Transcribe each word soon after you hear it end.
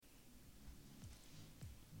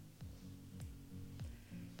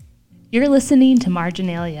You're listening to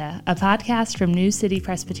Marginalia, a podcast from New City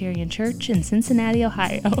Presbyterian Church in Cincinnati,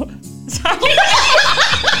 Ohio. Sorry.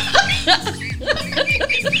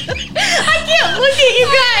 I can't look at you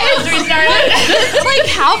guys. Restart it. Like,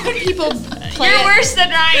 how can people play You're it? worse than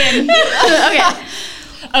Ryan. Okay.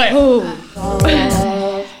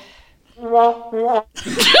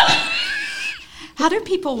 How do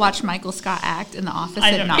people watch Michael Scott act in The Office I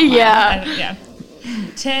and don't not know. laugh? Yeah.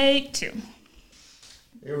 Take two.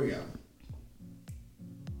 Here we go.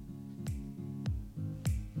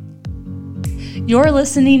 You're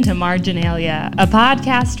listening to Marginalia, a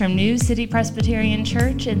podcast from New City Presbyterian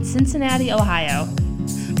Church in Cincinnati, Ohio.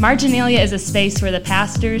 Marginalia is a space where the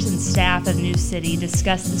pastors and staff of New City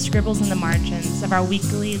discuss the scribbles in the margins of our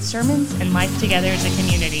weekly sermons and life together as a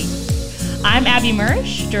community. I'm Abby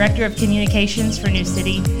Mersch, Director of Communications for New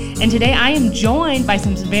City, and today I am joined by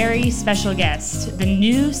some very special guests, the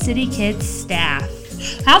New City Kids staff.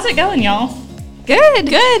 How's it going, y'all? Good.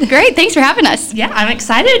 Great. Thanks for having us. Yeah, I'm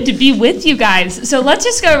excited to be with you guys. So let's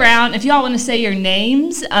just go around. If y'all want to say your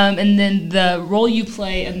names and then the role you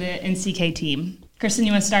play in the NCK team. Kristen,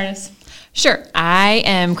 you want to start us? Sure. I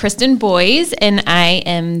am Kristen Boys, and I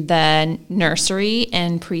am the nursery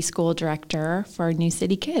and preschool director for New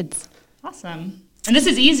City Kids. Awesome. And this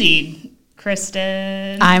is easy.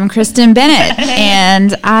 Kristen. I'm Kristen Bennett,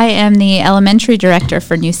 and I am the elementary director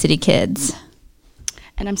for New City Kids.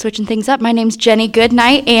 And I'm switching things up. My name's Jenny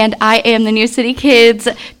Goodnight, and I am the New City Kids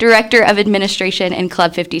Director of Administration and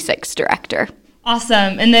Club 56 Director.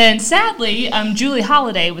 Awesome. And then sadly, Julie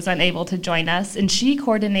Holiday was unable to join us, and she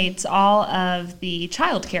coordinates all of the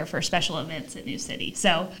childcare for special events at New City.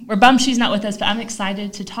 So we're bummed she's not with us, but I'm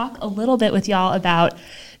excited to talk a little bit with y'all about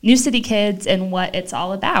New City Kids and what it's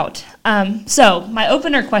all about. So my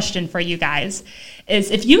opener question for you guys is,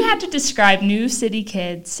 if you had to describe New City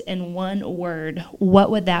Kids in one word, what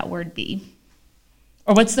would that word be?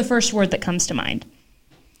 Or what's the first word that comes to mind?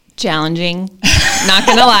 Challenging. Not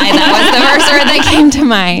going to lie, that was the first word that came to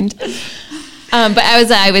mind. But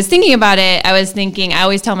I was thinking about it. I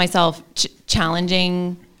always tell myself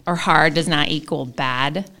challenging or hard does not equal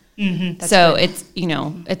bad. Mm-hmm, so great.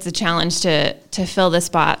 It's a challenge to fill the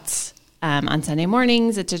spots on Sunday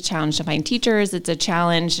mornings. It's a challenge to find teachers. It's a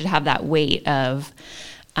challenge to have that weight of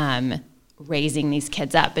raising these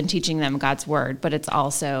kids up and teaching them God's word. But it's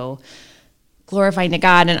also glorifying to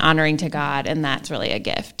God and honoring to God, and that's really a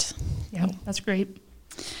gift. Yeah, that's great.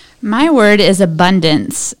 My word is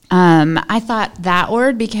abundance. I thought that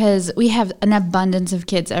word because we have an abundance of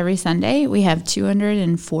kids every Sunday. We have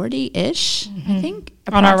 240-ish, I think,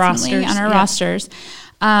 on our rosters. Rosters.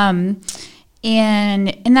 And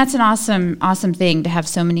that's an awesome thing to have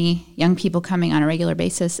so many young people coming on a regular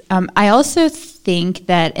basis. I also think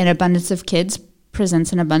that an abundance of kids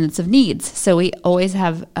presents an abundance of needs. So we always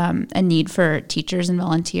have a need for teachers and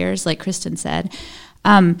volunteers, like Kristen said.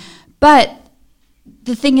 But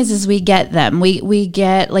the thing is we get them. We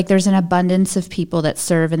get, like, there's an abundance of people that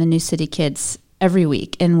serve in the New City Kids every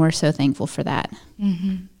week, and we're so thankful for that.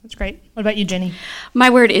 Mm-hmm. That's great. What about you, Jenny? My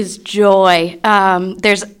word is joy.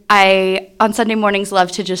 I on Sunday mornings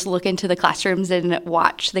love to just look into the classrooms and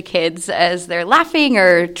watch the kids as they're laughing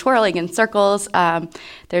or twirling in circles.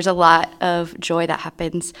 There's a lot of joy that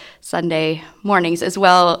happens Sunday mornings, as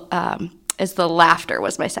well as the laughter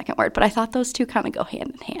was my second word. But I thought those two kind of go hand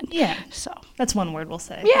in hand. Yeah. So that's one word we'll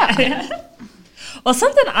say. Yeah. Well,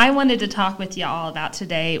 something I wanted to talk with you all about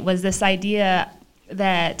today was this idea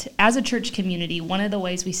that as a church community, one of the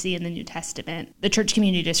ways we see in the New Testament, the church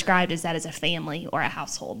community described is that as a family or a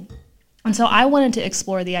household. And so I wanted to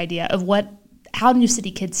explore the idea of how New City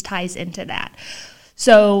Kids ties into that.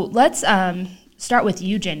 So let's start with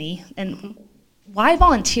you, Jenny, and why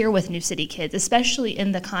volunteer with New City Kids, especially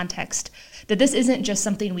in the context that this isn't just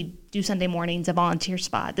something we do Sunday mornings, a volunteer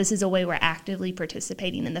spot. This is a way we're actively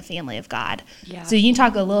participating in the family of God. Yeah. So you can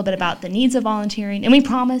talk a little bit about the needs of volunteering, and we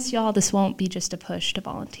promise y'all this won't be just a push to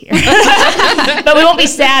volunteer. But we won't be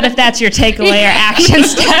sad if that's your takeaway or action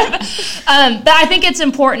step. But I think it's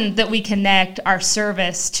important that we connect our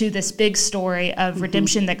service to this big story of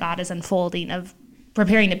redemption that God is unfolding, of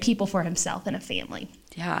preparing a people for himself and a family.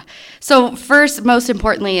 Yeah. So first, most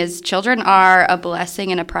importantly, is children are a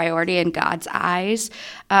blessing and a priority in God's eyes.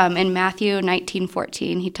 In Matthew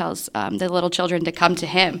 19:14, he tells the little children to come to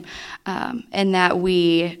him, and that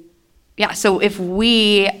so if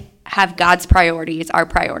we have God's priorities, our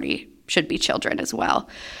priority should be children as well.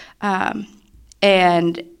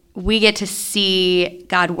 And we get to see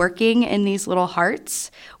God working in these little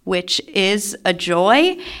hearts, which is a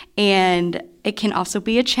joy, and it can also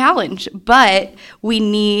be a challenge. But we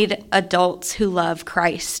need adults who love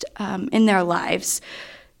Christ in their lives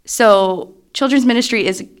So children's ministry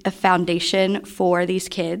is a foundation for these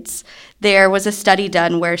kids. There was a study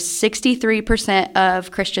done where 63%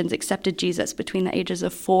 of Christians accepted Jesus between the ages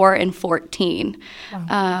of 4 and 14.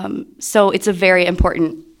 Wow. So it's a very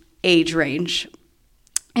important age range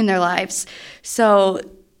in their lives. So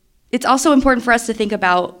it's also important for us to think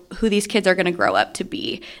about who these kids are going to grow up to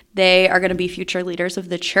be. They are going to be future leaders of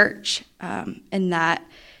the church, and that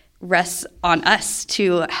rests on us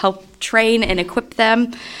to help train and equip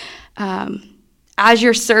them. As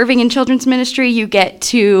you're serving in children's ministry, you get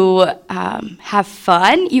to have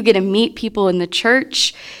fun. You get to meet people in the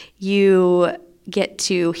church. You get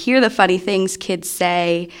to hear the funny things kids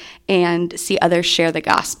say and see others share the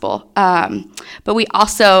gospel. But we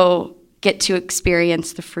also get to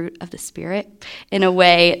experience the fruit of the Spirit in a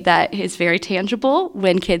way that is very tangible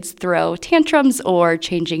when kids throw tantrums or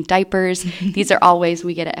changing diapers. These are all ways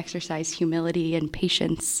we get to exercise humility and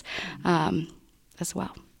patience as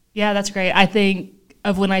well. Yeah, that's great. I think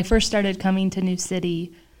of when I first started coming to New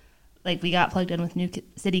City, like we got plugged in with New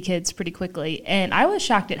City kids pretty quickly, and I was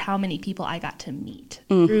shocked at how many people I got to meet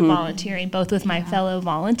through volunteering, both with my fellow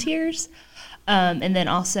volunteers, and then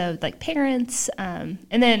also like parents, and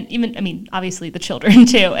then even, I mean, obviously the children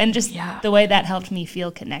too, and just the way that helped me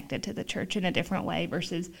feel connected to the church in a different way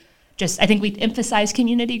versus just, I think we emphasize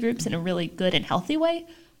community groups in a really good and healthy way,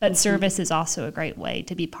 but service is also a great way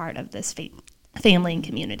to be part of this family and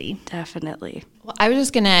community. Definitely. Well, I was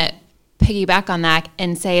just going to piggyback on that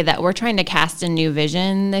and say that we're trying to cast a new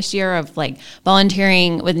vision this year of like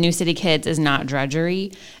volunteering with New City Kids is not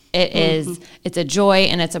drudgery. It is, it's a joy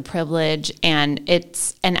and it's a privilege and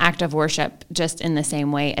it's an act of worship just in the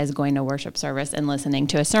same way as going to worship service and listening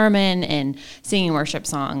to a sermon and singing worship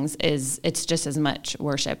songs it's just as much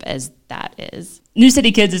worship as that is. New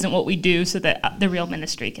City Kids isn't what we do so that the real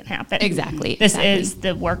ministry can happen. Exactly. This is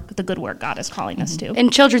the good work God is calling us to.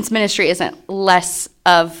 And children's ministry isn't less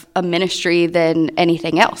of a ministry than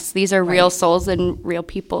anything else. These are real souls and real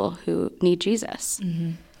people who need Jesus.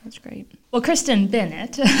 That's great. Well, Kristen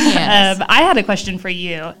Bennett, Yes. I had a question for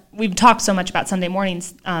you. We've talked so much about Sunday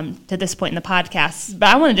mornings to this point in the podcast, but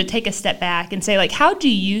I wanted to take a step back and say, like, how do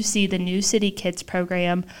you see the New City Kids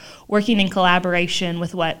program working in collaboration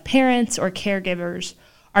with what parents or caregivers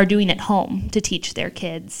are doing at home to teach their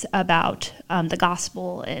kids about the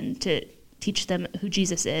gospel and to teach them who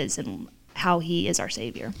Jesus is and how he is our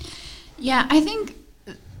Savior? Yeah, I think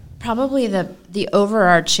probably the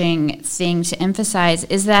overarching thing to emphasize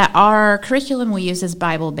is that our curriculum we use is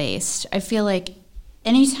Bible-based. I feel like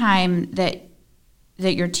anytime that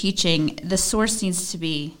you're teaching, the source needs to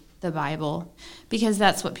be the Bible because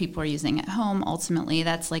that's what people are using at home. Ultimately,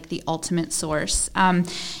 that's like the ultimate source. And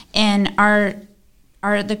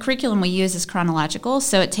the curriculum we use is chronological,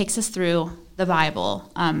 so it takes us through the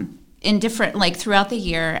Bible. In different, like throughout the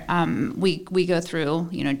year, we go through,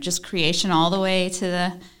 just creation all the way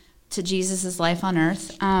to Jesus' life on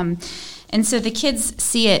earth. And so the kids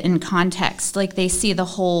see it in context, like they see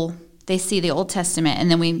the Old Testament, and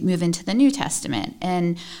then we move into the New Testament.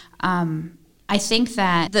 And I think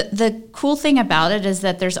that the cool thing about it is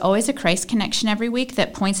that there's always a Christ connection every week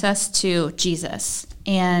that points us to Jesus.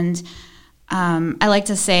 And I like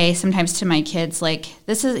to say sometimes to my kids, like,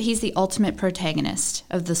 he's the ultimate protagonist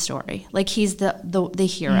of the story. Like, he's the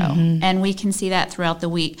hero. And we can see that throughout the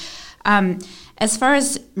week. As far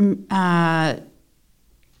as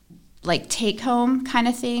like take-home kind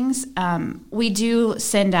of things, we do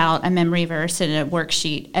send out a memory verse and a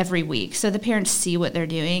worksheet every week so the parents see what they're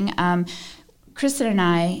doing. Kristen and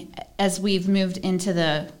I, as we've moved into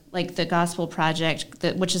the gospel project,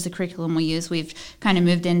 which is the curriculum we use, we've kind of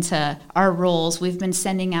moved into our roles. We've been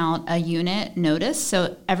sending out a unit notice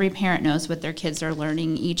so every parent knows what their kids are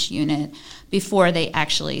learning each unit before they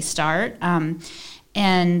actually start.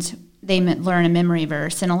 And they learn a memory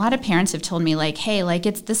verse. And a lot of parents have told me, like, hey, like,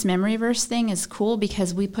 it's this memory verse thing is cool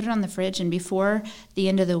because we put it on the fridge and before the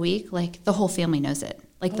end of the week, like, the whole family knows it.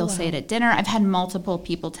 Like, they'll say it at dinner. I've had multiple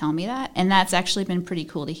people tell me that, and that's actually been pretty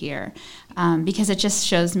cool to hear because it just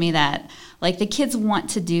shows me that, like, the kids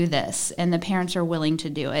want to do this, and the parents are willing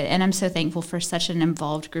to do it. And I'm so thankful for such an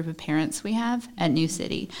involved group of parents we have at New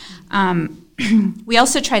City. We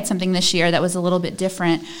also tried something this year that was a little bit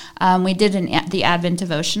different. We did the Advent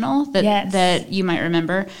devotional that you might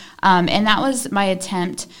remember, and that was my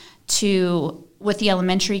attempt with the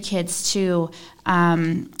elementary kids to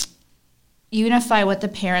unify what the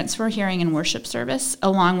parents were hearing in worship service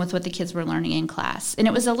along with what the kids were learning in class. And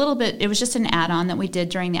it was just an add-on that we did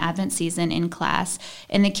during the Advent season in class,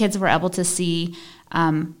 and the kids were able to see,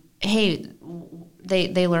 hey,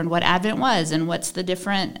 they learned what Advent was and what's the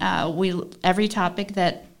different, every topic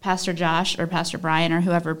that Pastor Josh or Pastor Brian or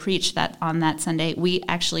whoever preached that on that Sunday, we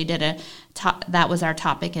actually did that was our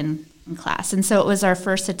topic in class. And so it was our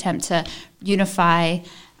first attempt to unify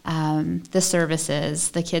the services,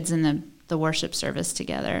 the kids in the worship service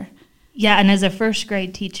together. Yeah, and as a first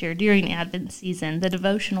grade teacher during Advent season, the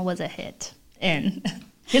devotional was a hit. And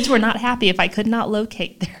kids were not happy if I could not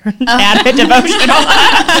locate their Advent devotional.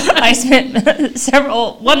 I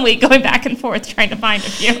spent 1 week going back and forth trying to find a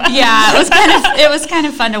few. Yeah, it was kind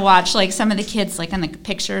of fun to watch. Like some of the kids, like on the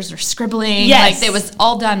pictures, are scribbling. Yes. Like it was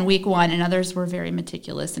all done week 1, and others were very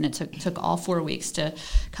meticulous. And it took all 4 weeks to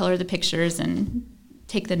color the pictures and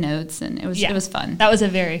take the notes, and it was fun. That was a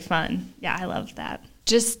very fun. Yeah, I loved that.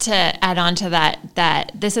 Just to add on to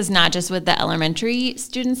that this is not just with the elementary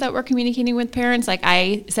students that we're communicating with parents. Like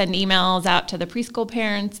I send emails out to the preschool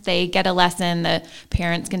parents. They get a lesson. The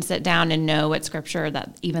parents can sit down and know what scripture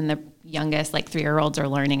that even the youngest, like 3-year-olds, are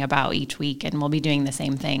learning about each week. And we'll be doing the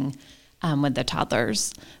same thing with the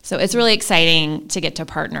toddlers. So it's really exciting to get to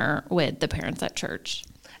partner with the parents at church.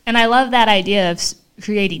 And I love that idea of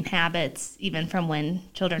creating habits even from when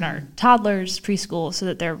children are toddlers, preschool, so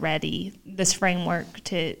that they're ready, this framework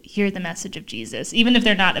to hear the message of Jesus, even if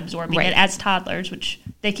they're not absorbing it as toddlers, which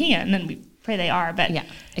they can, and we pray they are, but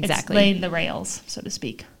it's laying the rails, so to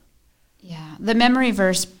speak. Yeah, the memory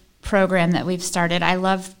verse program that we've started, I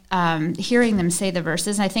love hearing them say the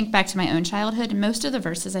verses. And I think back to my own childhood, and most of the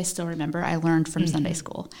verses I still remember I learned from Sunday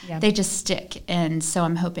school. Yeah. They just stick, and so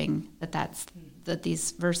I'm hoping that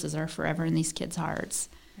these verses are forever in these kids' hearts.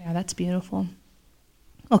 Yeah, that's beautiful.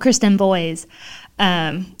 Well, Kristen Boys,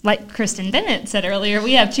 like Kristen Bennett said earlier,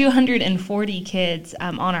 we have 240 kids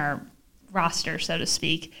on our roster, so to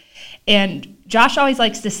speak. And Josh always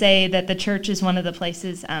likes to say that the church is one of the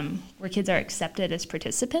places where kids are accepted as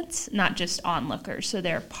participants, not just onlookers, so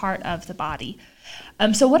they're part of the body.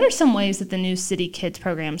 So what are some ways that the New City Kids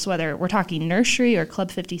programs, whether we're talking nursery or Club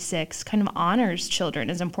 56, kind of honors children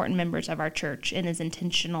as important members of our church and is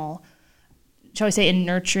intentional, shall we say, in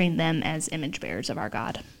nurturing them as image bearers of our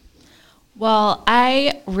God? Well,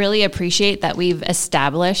 I really appreciate that we've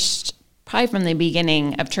established, probably from the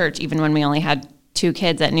beginning of church, even when we only had 2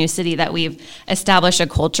 kids at New City, that we've established a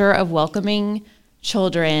culture of welcoming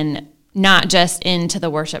children, not just into the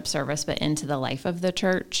worship service, but into the life of the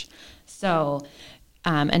church. So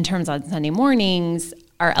in terms of Sunday mornings,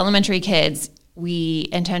 our elementary kids, we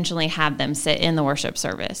intentionally have them sit in the worship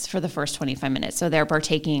service for the first 25 minutes. So they're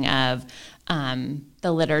partaking of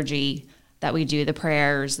the liturgy that we do, the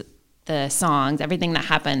prayers, the songs, everything that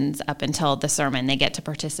happens up until the sermon. They get to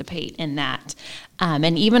participate in that.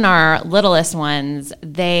 And even our littlest ones,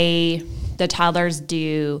 the toddlers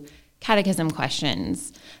do catechism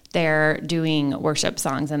questions. They're doing worship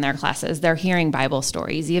songs in their classes. They're hearing Bible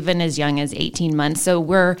stories, even as young as 18 months. So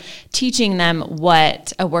we're teaching them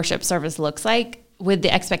what a worship service looks like with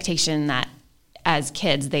the expectation that as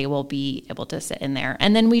kids, they will be able to sit in there.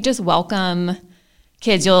 And then we just welcome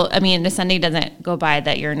kids. The Sunday doesn't go by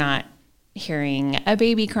that you're not hearing a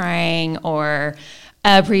baby crying or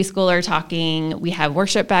a preschooler talking. We have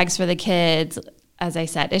worship bags for the kids. As I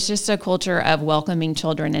said, it's just a culture of welcoming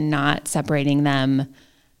children and not separating them,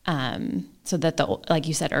 so that like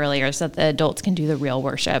you said earlier, so that the adults can do the real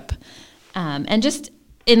worship. And just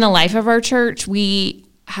in the life of our church, we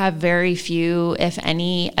have very few, if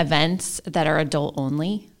any, events that are adult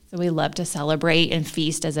only. So we love to celebrate and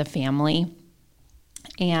feast as a family.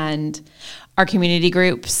 And our community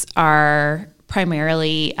groups are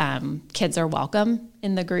primarily kids are welcome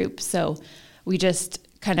in the group. So we just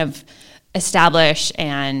kind of establish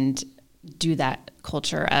and do that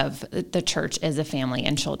culture of the church as a family,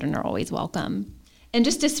 and children are always welcome. And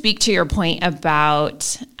just to speak to your point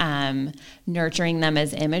about nurturing them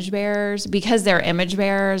as image bearers, because they're image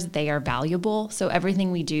bearers, they are valuable. So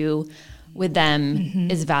everything we do with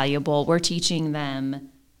them is valuable. We're teaching them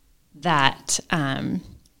that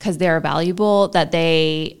because they're valuable, that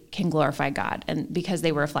they can glorify God, and because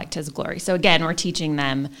they reflect His glory. So again, we're teaching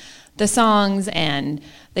them the songs and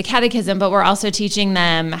the catechism, but we're also teaching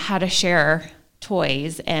them how to share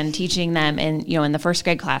toys, and teaching them in the first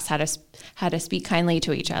grade class how to speak kindly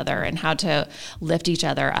to each other and how to lift each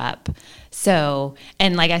other up. So,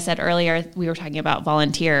 and like I said earlier, we were talking about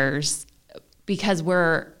volunteers. Because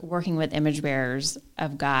we're working with image bearers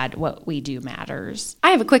of God, what we do matters.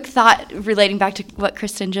 I have a quick thought relating back to what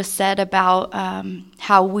Kristen just said about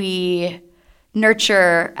how we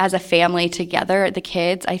nurture as a family together the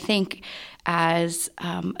kids. I think as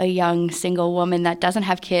a young single woman that doesn't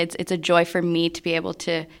have kids, it's a joy for me to be able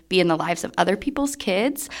to be in the lives of other people's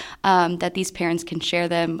kids, that these parents can share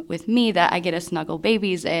them with me, that I get to snuggle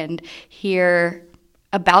babies and hear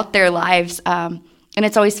about their lives. And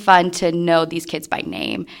it's always fun to know these kids by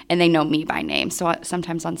name, and they know me by name. So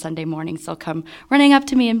sometimes on Sunday mornings, they'll come running up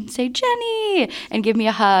to me and say, Jenny, and give me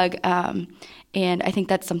a hug. And I think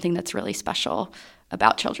that's something that's really special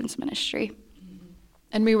about children's ministry.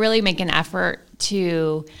 And we really make an effort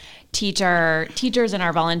to teach our teachers and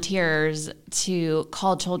our volunteers to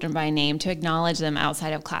call children by name, to acknowledge them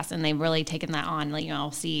outside of class. And they've really taken that on. Like,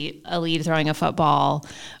 I'll see a lead throwing a football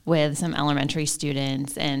with some elementary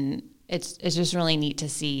students, and it's just really neat to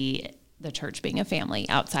see the church being a family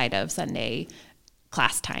outside of Sunday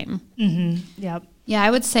class time. Mm-hmm. Yep. Yeah,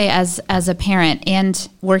 I would say as a parent and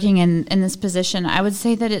working in this position, I would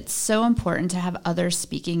say that it's so important to have others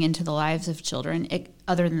speaking into the lives of children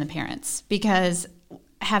other than the parents, because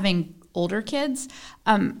having older kids,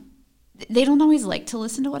 they don't always like to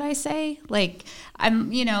listen to what I say. Like,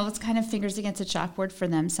 it's kind of fingers against a chalkboard for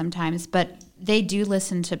them sometimes, but they do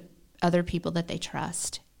listen to other people that they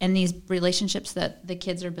trust. And these relationships that the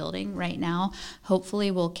kids are building right now,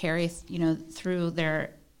 hopefully will carry, through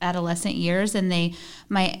their adolescent years, and they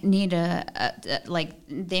might need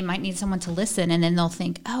they might need someone to listen, and then they'll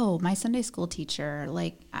think, oh, my Sunday school teacher,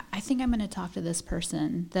 I think I'm going to talk to this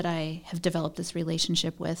person that I have developed this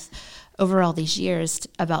relationship with over all these years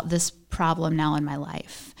about this problem now in my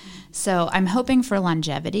life. So I'm hoping for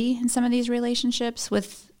longevity in some of these relationships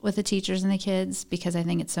with the teachers and the kids, because I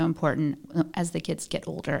think it's so important as the kids get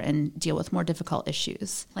older and deal with more difficult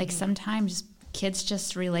issues. Sometimes kids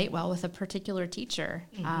just relate well with a particular teacher.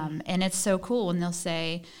 And it's so cool when they'll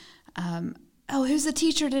say, oh, who's the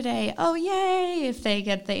teacher today? Oh, yay, if they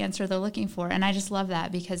get the answer they're looking for. And I just love that,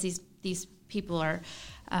 because these people are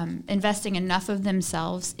investing enough of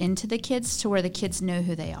themselves into the kids to where the kids know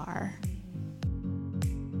who they are.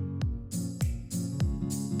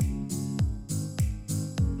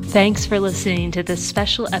 Thanks for listening to this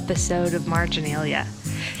special episode of Marginalia.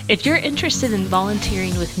 If you're interested in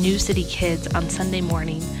volunteering with New City Kids on Sunday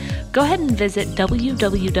morning, go ahead and visit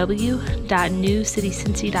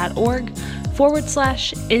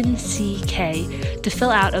www.newcitycincy.org/NCK to fill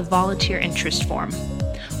out a volunteer interest form.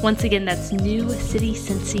 Once again, that's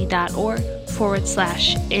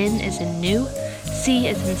newcitycincy.org/N as in new, C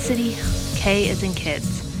as in city, K as in kids.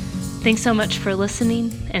 Thanks so much for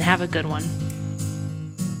listening, and have a good one.